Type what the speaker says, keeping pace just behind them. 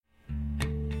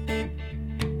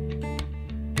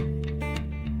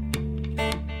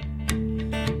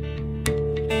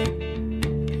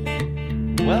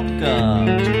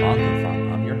Welcome to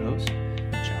OncoPharm. I'm your host,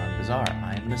 John Bazar.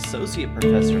 I am an associate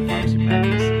professor of pharmacy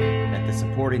practice at the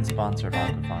supporting sponsor of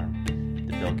OncoPharm,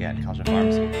 the Bill Gatton College of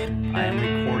Pharmacy. I am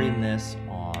recording this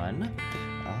on,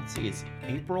 it's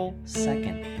April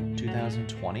 2nd,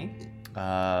 2020,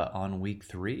 on week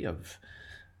 3 of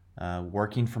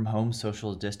working from home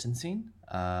social distancing.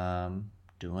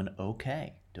 Doing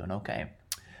okay.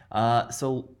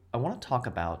 So I want to talk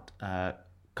about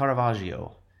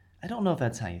Caravaggio. I don't know if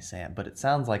that's how you say it, but it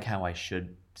sounds like how I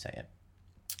should say it.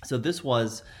 So this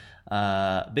was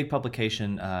a big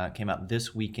publication, came out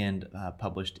this weekend,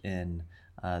 published in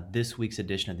this week's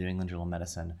edition of the New England Journal of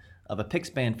Medicine, of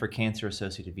apixaban for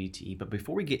cancer-associated VTE. But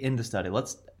before we get into the study,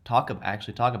 let's talk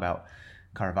about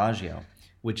Caravaggio,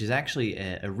 which is actually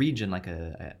a region, like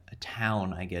a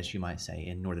town, I guess you might say,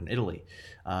 in northern Italy.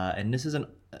 And this is an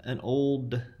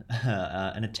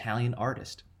Italian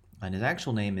artist. And his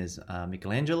actual name is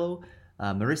Michelangelo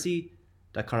Merisi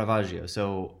da Caravaggio.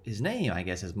 So his name, I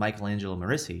guess, is Michelangelo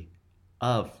Merisi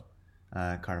of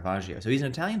Caravaggio. So he's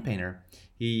an Italian painter.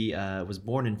 He was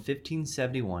born in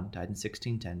 1571, died in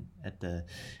 1610 at the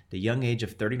young age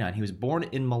of 39. He was born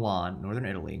in Milan, northern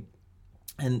Italy.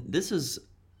 And this is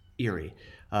eerie.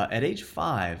 At age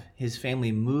 5, his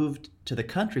family moved to the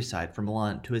countryside from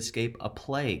Milan to escape a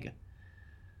plague.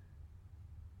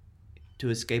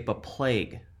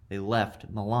 They left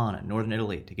Milan, northern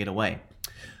Italy, to get away.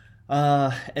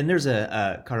 And there's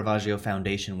a Caravaggio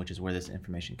Foundation, which is where this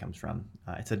information comes from.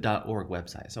 It's a .org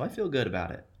website, so I feel good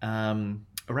about it. Around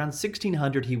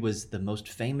 1600, he was the most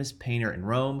famous painter in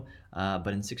Rome, but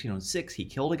in 1606, he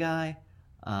killed a guy,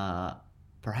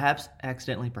 perhaps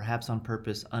accidentally, perhaps on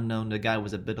purpose, unknown. The guy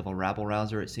was a bit of a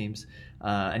rabble-rouser, it seems,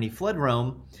 and he fled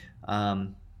Rome,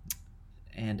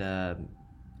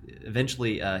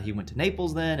 eventually, he went to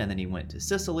Naples then, and then he went to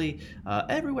Sicily.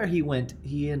 Everywhere he went,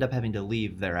 he ended up having to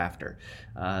leave thereafter.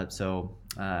 So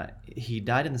he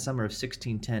died in the summer of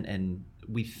 1610, and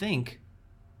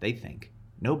they think,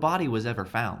 no body was ever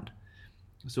found.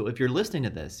 So if you're listening to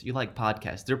this, you like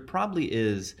podcasts, there probably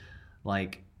is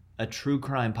like a true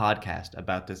crime podcast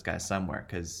about this guy somewhere,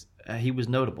 because he was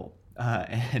notable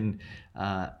and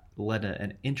led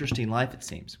an interesting life, it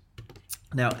seems.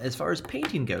 Now, as far as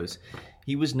painting goes,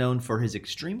 he was known for his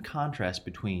extreme contrast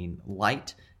between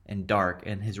light and dark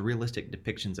and his realistic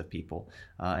depictions of people.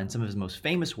 And some of his most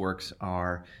famous works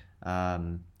are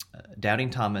Doubting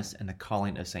Thomas and The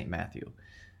Calling of St. Matthew.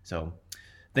 So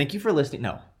thank you for listening.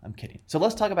 No, I'm kidding. So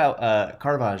let's talk about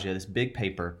Caravaggio, this big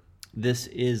paper. This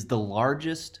is the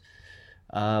largest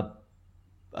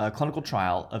clinical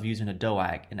trial of using a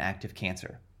DOAC in active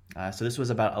cancer. So this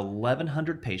was about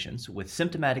 1,100 patients with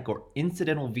symptomatic or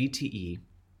incidental VTE,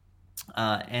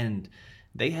 and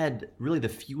they had really the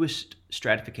fewest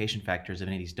stratification factors of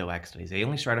any of these DOAC studies. They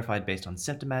only stratified based on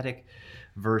symptomatic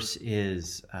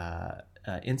versus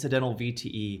incidental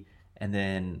VTE, and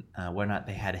then whether or not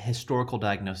they had a historical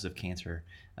diagnosis of cancer,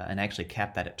 and actually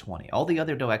capped that at 20. All the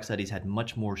other DOAC studies had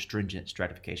much more stringent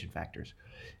stratification factors.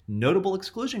 Notable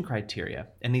exclusion criteria,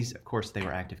 and these, of course, they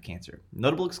were active cancer.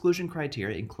 Notable exclusion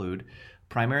criteria include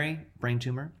primary brain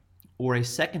tumor or a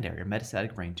secondary or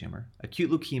metastatic brain tumor,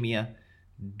 acute leukemia,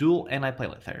 dual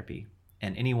antiplatelet therapy,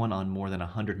 and anyone on more than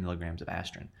 100 milligrams of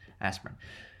aspirin.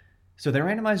 So they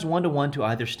randomized 1-to-1 to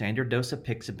either standard dose of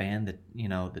apixaban,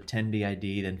 the 10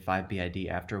 BID, then 5 BID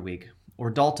after a week,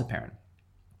 or dalteparin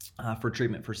for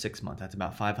treatment for 6 months. That's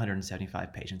about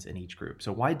 575 patients in each group.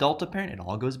 So why dalteparin? It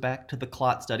all goes back to the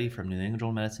CLOT study from New England Journal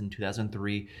of Medicine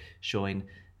 2003, showing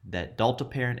that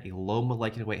dalteparin, a low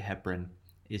molecular weight heparin,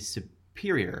 is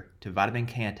superior to vitamin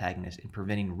K antagonist in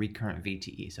preventing recurrent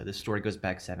VTE. So this story goes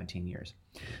back 17 years.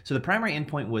 So the primary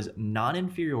endpoint was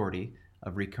non-inferiority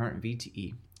of recurrent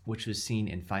VTE, which was seen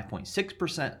in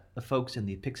 5.6% of folks in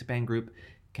the apixaban group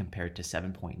compared to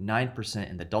 7.9%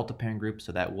 in the dalteparin group.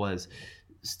 So that was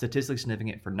statistically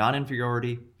significant for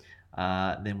non-inferiority.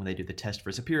 Then when they did the test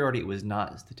for superiority, it was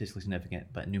not statistically significant,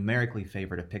 but numerically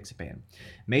favored apixaban.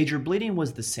 Major bleeding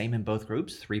was the same in both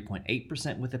groups,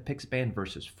 3.8% with apixaban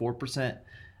versus 4%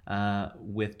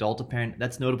 with dalteparin.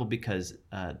 That's notable because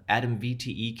ATOM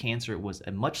VTE cancer was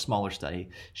a much smaller study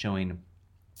showing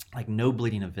like no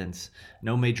bleeding events,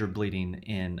 no major bleeding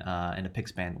in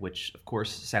apixaban, which of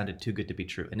course sounded too good to be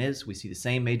true, and is. We see the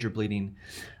same major bleeding,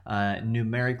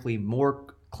 numerically more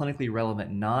clinically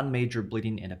relevant non-major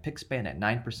bleeding in apixaban at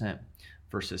 9%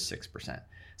 versus 6%.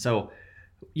 So,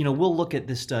 we'll look at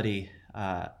this study,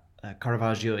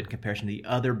 Caravaggio, in comparison to the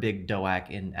other big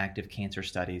DOAC in active cancer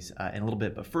studies in a little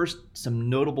bit. But first, some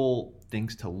notable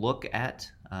things to look at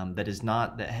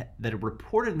that are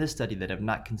reported in this study that have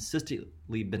not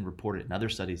consistently been reported in other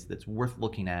studies that's worth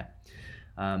looking at.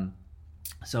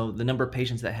 So the number of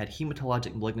patients that had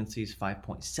hematologic malignancies,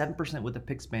 5.7% with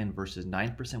apixaban versus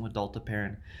 9% with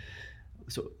dalteparin.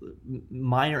 So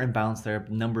minor imbalance there,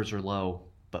 numbers are low,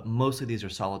 but mostly these are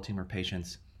solid tumor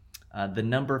patients. The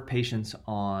number of patients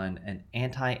on an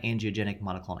anti-angiogenic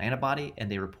monoclonal antibody,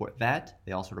 and they report that.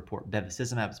 They also report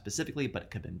bevacizumab specifically, but it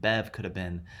could have been Bev, could have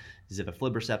been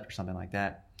zivaflibercept or something like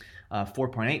that.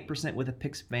 4.8% with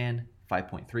apixaban,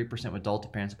 5.3% with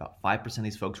dalteparin. So about 5% of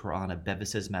these folks were on a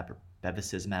bevacizumab or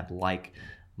bevacizumab-like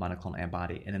monoclonal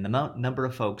antibody. And then the number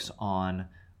of folks on,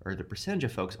 or the percentage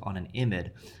of folks on an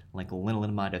IMiD, like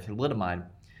lenalidomide or thalidomide,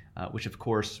 which of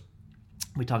course,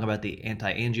 we talk about the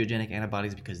anti-angiogenic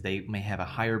antibodies because they may have a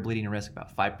higher bleeding risk.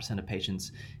 About 5% of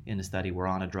patients in the study were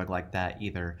on a drug like that,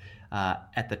 either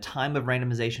at the time of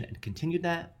randomization and continued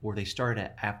that, or they started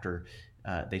it after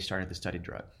they started the study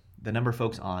drug. The number of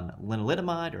folks on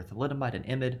lenalidomide or thalidomide and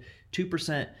IMiD,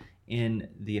 2% in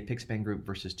the apixaban group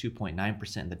versus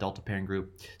 2.9% in the dalteparin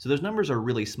group. So those numbers are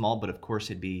really small, but of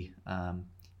course it'd be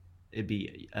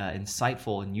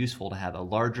insightful and useful to have a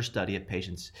larger study of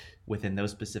patients within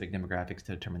those specific demographics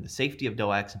to determine the safety of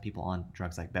DOACs in people on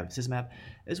drugs like bevacizumab,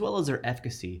 as well as their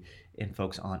efficacy in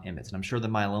folks on IMiDs. And I'm sure the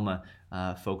myeloma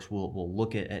folks will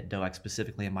look at DOACs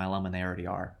specifically in myeloma, and they already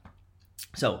are.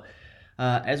 So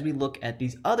as we look at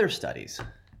these other studies,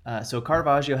 so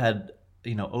Caravaggio had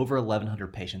over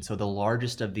 1,100 patients, so the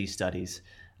largest of these studies.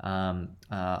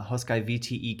 Hokusai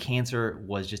VTE cancer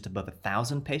was just above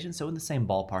 1,000 patients, so in the same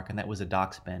ballpark, and that was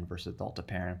edoxaban versus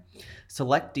dalteparin.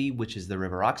 SELECT-D, which is the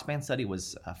rivaroxaban study,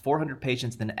 was 400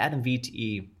 patients. Then ATOM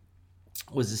VTE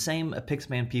was the same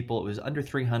apixaban people. It was under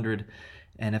 300,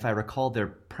 and if I recall, their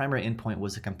primary endpoint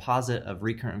was a composite of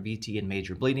recurrent VTE and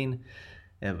major bleeding.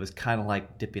 It was kind of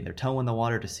like dipping their toe in the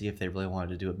water to see if they really wanted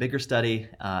to do a bigger study,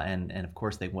 and of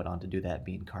course they went on to do that,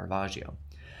 being Caravaggio.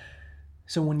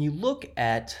 So when you look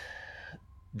at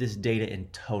this data in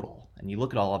total, and you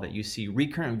look at all of it, you see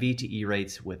recurrent VTE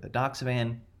rates with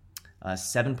edoxaban,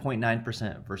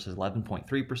 7.9% versus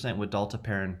 11.3% with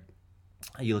dalteparin.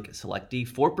 You look at SELECT-D,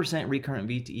 4% recurrent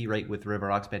VTE rate with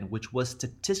rivaroxaban, which was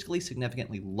statistically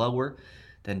significantly lower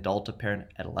than dalteparin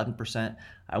at 11%.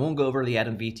 I won't go over the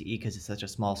ATOM VTE because it's such a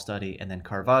small study. And then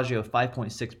Caravaggio,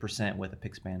 5.6% with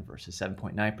apixaban versus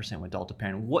 7.9% with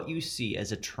dalteparin. What you see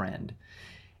as a trend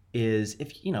is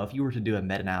if you were to do a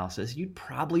meta-analysis, you'd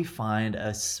probably find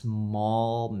a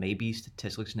small, maybe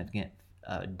statistically significant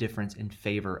difference in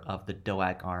favor of the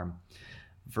DOAC arm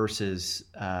versus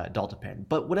dalteparin.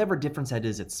 But whatever difference that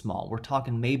is, it's small. We're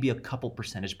talking maybe a couple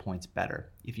percentage points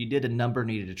better. If you did a number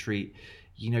needed to treat,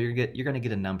 you're going to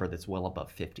get a number that's well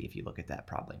above 50 if you look at that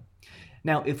probably.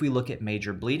 Now, if we look at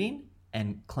major bleeding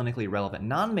and clinically relevant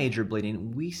non-major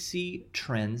bleeding, we see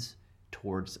trends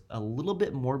towards a little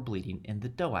bit more bleeding in the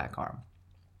DOAC arm,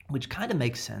 which kind of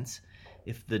makes sense.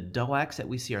 If the DOACs that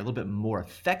we see are a little bit more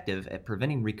effective at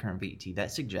preventing recurrent VTE,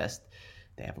 that suggests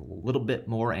they have a little bit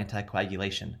more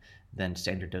anticoagulation than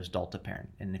standard dose dalteparin.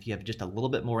 And if you have just a little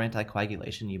bit more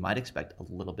anticoagulation, you might expect a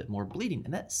little bit more bleeding.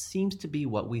 And that seems to be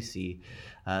what we see.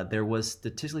 There was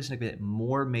statistically significant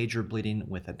more major bleeding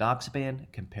with edoxaban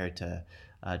compared to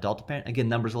dalteparin. Again,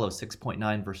 numbers are low,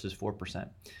 6.9 versus 4%.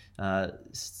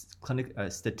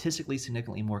 Statistically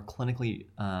significantly more clinically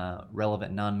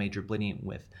relevant non-major bleeding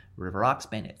with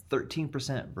rivaroxaban at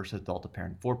 13% versus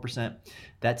dalteparin 4%.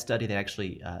 That study, they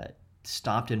actually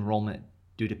stopped enrollment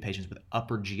due to patients with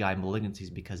upper GI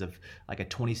malignancies because of like a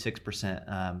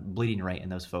 26% bleeding rate in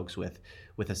those folks with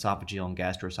esophageal and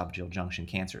gastroesophageal junction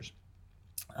cancers.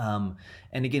 And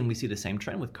again, we see the same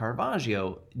trend with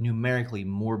Caravaggio, numerically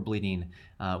more bleeding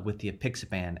with the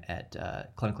apixaban at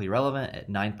clinically relevant at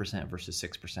 9% versus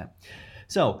 6%.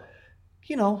 So,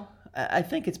 I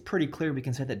think it's pretty clear we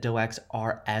can say that DOACs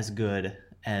are as good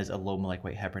as a low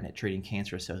molecular weight heparin at treating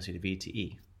cancer-associated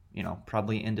VTE.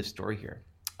 Probably end of story here.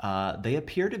 They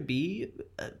appear to be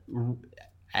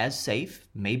as safe,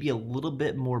 maybe a little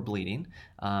bit more bleeding,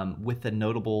 with the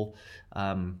notable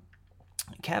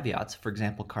caveats. For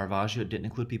example, Caravaggio didn't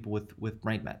include people with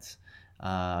brain mets.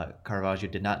 Caravaggio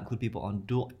did not include people on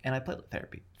dual antiplatelet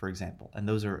therapy, for example, and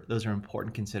those are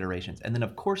important considerations. And then,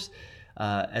 of course,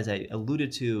 as I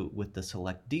alluded to with the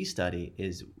SELECT-D study,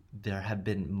 is there have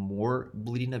been more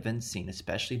bleeding events seen,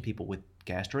 especially in people with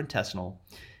gastrointestinal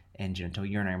and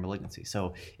genitourinary malignancy.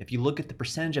 So if you look at the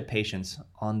percentage of patients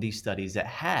on these studies that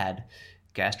had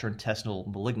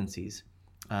gastrointestinal malignancies,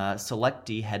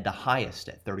 SELECT-D had the highest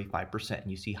at 35%,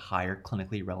 and you see higher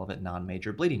clinically relevant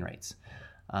non-major bleeding rates.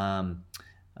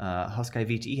 Hokusai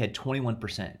VTE had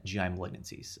 21% GI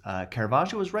malignancies.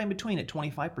 Caravaggio was right in between at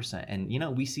 25%.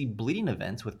 And, we see bleeding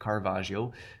events with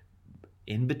Caravaggio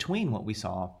in between what we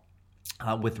saw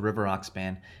with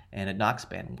rivaroxaban and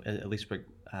edoxaban,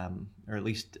 or at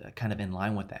least kind of in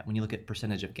line with that. When you look at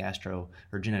percentage of gastro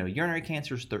or genitourinary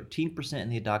cancers, 13% in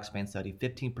the edoxaban study,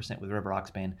 15% with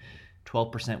rivaroxaban,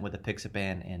 12% with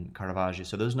apixaban and Caravaggio.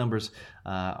 So those numbers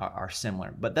are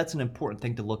similar. But that's an important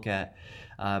thing to look at.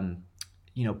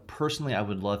 Personally, I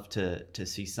would love to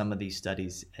see some of these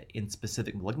studies in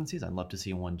specific malignancies. I'd love to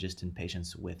see one just in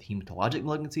patients with hematologic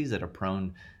malignancies that are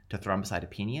prone to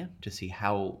thrombocytopenia, to see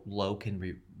how low can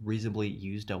we reasonably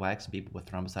use DOACs in people with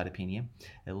thrombocytopenia.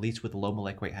 At least with low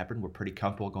molecular weight heparin, we're pretty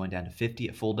comfortable going down to 50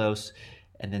 at full dose,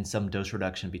 and then some dose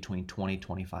reduction between 20,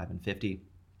 25, and 50,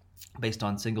 based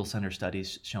on single center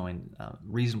studies showing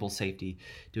reasonable safety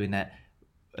doing that.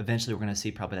 Eventually, we're going to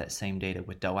see probably that same data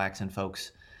with DOACs in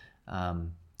folks.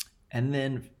 And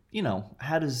then,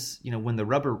 how does, when the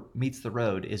rubber meets the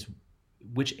road, is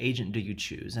which agent do you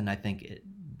choose? And I think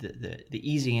the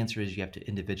easy answer is you have to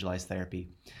individualize therapy.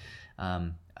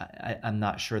 I'm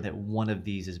not sure that one of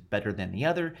these is better than the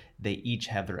other. They each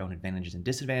have their own advantages and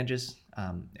disadvantages.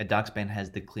 Edoxaban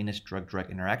has the cleanest drug-drug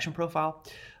interaction profile,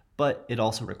 but it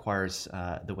also requires,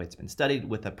 the way it's been studied,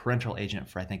 with a parenteral agent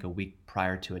for, I think, a week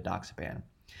prior to edoxaban.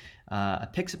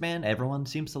 Apixaban, everyone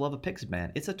seems to love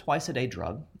apixaban. It's a twice-a-day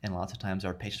drug, and lots of times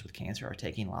our patients with cancer are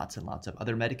taking lots and lots of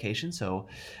other medications, so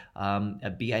a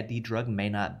BID drug may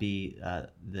not be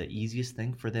the easiest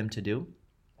thing for them to do.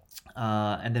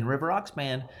 And then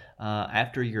rivaroxaban,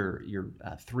 after your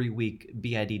 3-week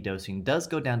BID dosing, does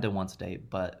go down to once a day,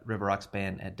 but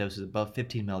rivaroxaban at doses above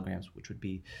 15 milligrams, which would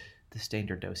be the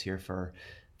standard dose here for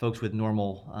folks with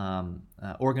normal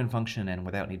organ function and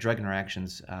without any drug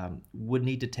interactions, would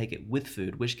need to take it with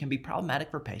food, which can be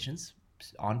problematic for patients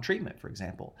on treatment, for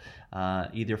example,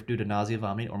 either due to nausea,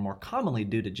 vomiting, or more commonly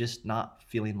due to just not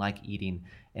feeling like eating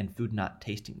and food not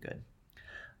tasting good.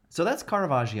 So that's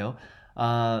Caravaggio.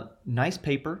 Nice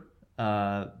paper.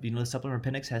 The Supplement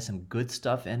Appendix has some good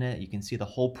stuff in it. You can see the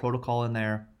whole protocol in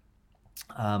there.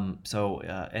 And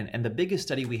the biggest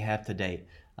study we have to date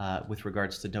with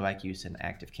regards to DOAC use in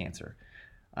active cancer.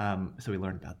 So we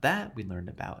learned about that. We learned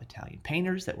about Italian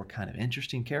painters that were kind of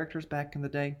interesting characters back in the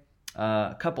day.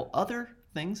 A couple other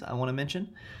things I want to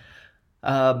mention.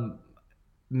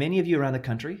 Many of you around the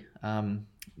country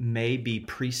may be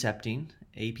precepting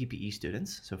APPE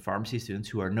students, so pharmacy students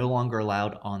who are no longer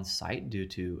allowed on site due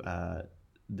to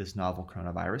this novel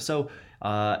coronavirus. So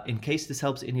in case this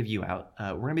helps any of you out,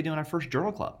 we're going to be doing our first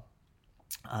journal club.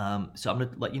 So I'm going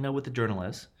to let you know what the journal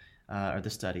is, or the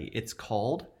study. It's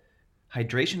called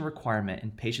Hydration Requirement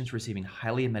in Patients Receiving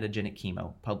Highly Emetogenic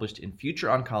Chemo, published in Future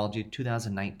Oncology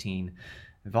 2019,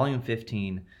 Volume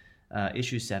 15,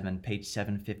 Issue 7, page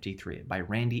 753, by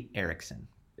Randy Erickson,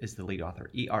 is the lead author,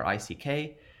 Erickson.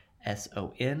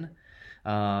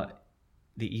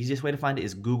 The easiest way to find it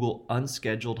is Google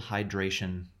unscheduled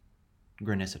hydration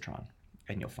granisetron,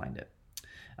 and you'll find it.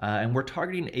 And we're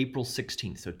targeting April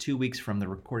 16th, so 2 weeks from the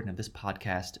recording of this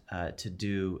podcast, to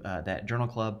do that journal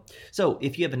club. So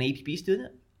if you have an APP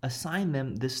student, assign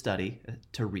them this study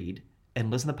to read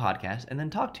and listen to the podcast and then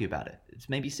talk to you about it. It's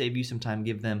maybe save you some time,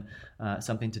 give them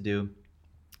something to do.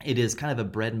 It is kind of a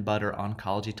bread and butter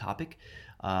oncology topic.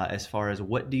 As far as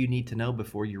what do you need to know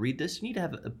before you read this, you need to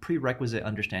have a prerequisite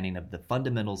understanding of the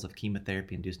fundamentals of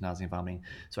chemotherapy-induced nausea and vomiting.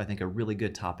 So I think a really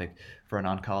good topic for an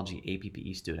oncology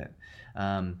APPE student.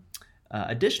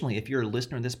 Additionally, if you're a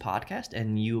listener to this podcast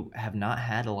and you have not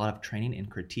had a lot of training in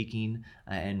critiquing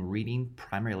and reading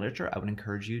primary literature, I would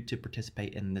encourage you to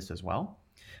participate in this as well.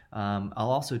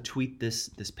 I'll also tweet this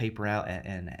paper out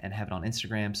and have it on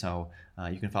Instagram, so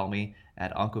you can follow me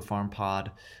at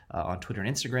OncoPharmPod on Twitter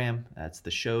and Instagram. That's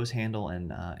the show's handle, and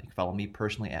you can follow me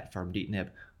personally at PharmDeetnib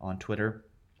on Twitter.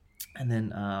 And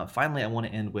then finally, I want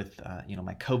to end with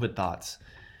my COVID thoughts.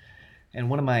 And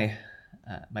one of my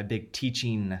big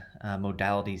teaching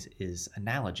modalities is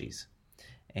analogies.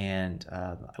 And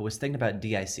I was thinking about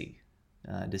DIC,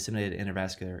 disseminated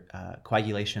intravascular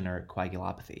coagulation or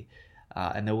coagulopathy.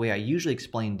 And the way I usually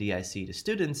explain DIC to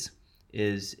students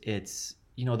is it's,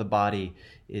 the body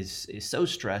is so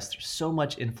stressed, there's so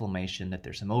much inflammation that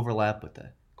there's some overlap with the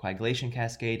coagulation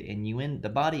cascade, and the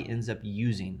body ends up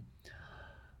using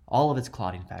all of its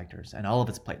clotting factors and all of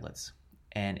its platelets.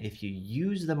 And if you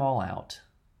use them all out,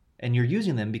 and you're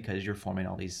using them because you're forming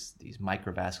all these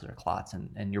microvascular clots,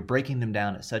 and you're breaking them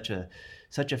down at such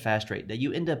a fast rate that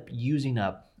you end up using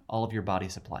up all of your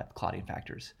body's supply of clotting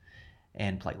factors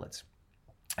and platelets.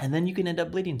 And then you can end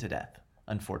up bleeding to death,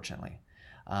 unfortunately.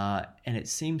 And it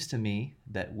seems to me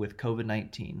that with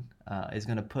COVID-19 is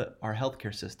going to put our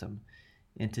healthcare system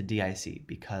into DIC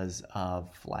because of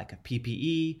lack of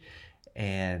PPE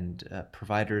and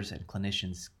providers and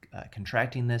clinicians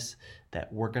contracting this,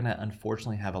 that we're going to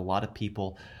unfortunately have a lot of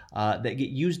people that get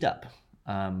used up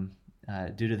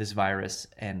due to this virus,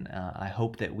 and I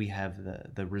hope that we have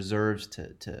the reserves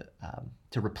to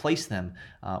replace them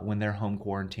when they're home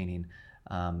quarantining,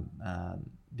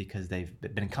 because they've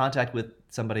been in contact with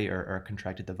somebody or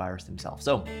contracted the virus themselves.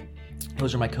 So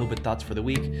those are my COVID thoughts for the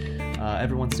week.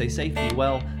 Everyone stay safe, be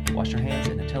well, wash your hands,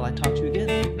 and until I talk to you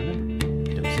again,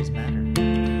 remember, doses matter.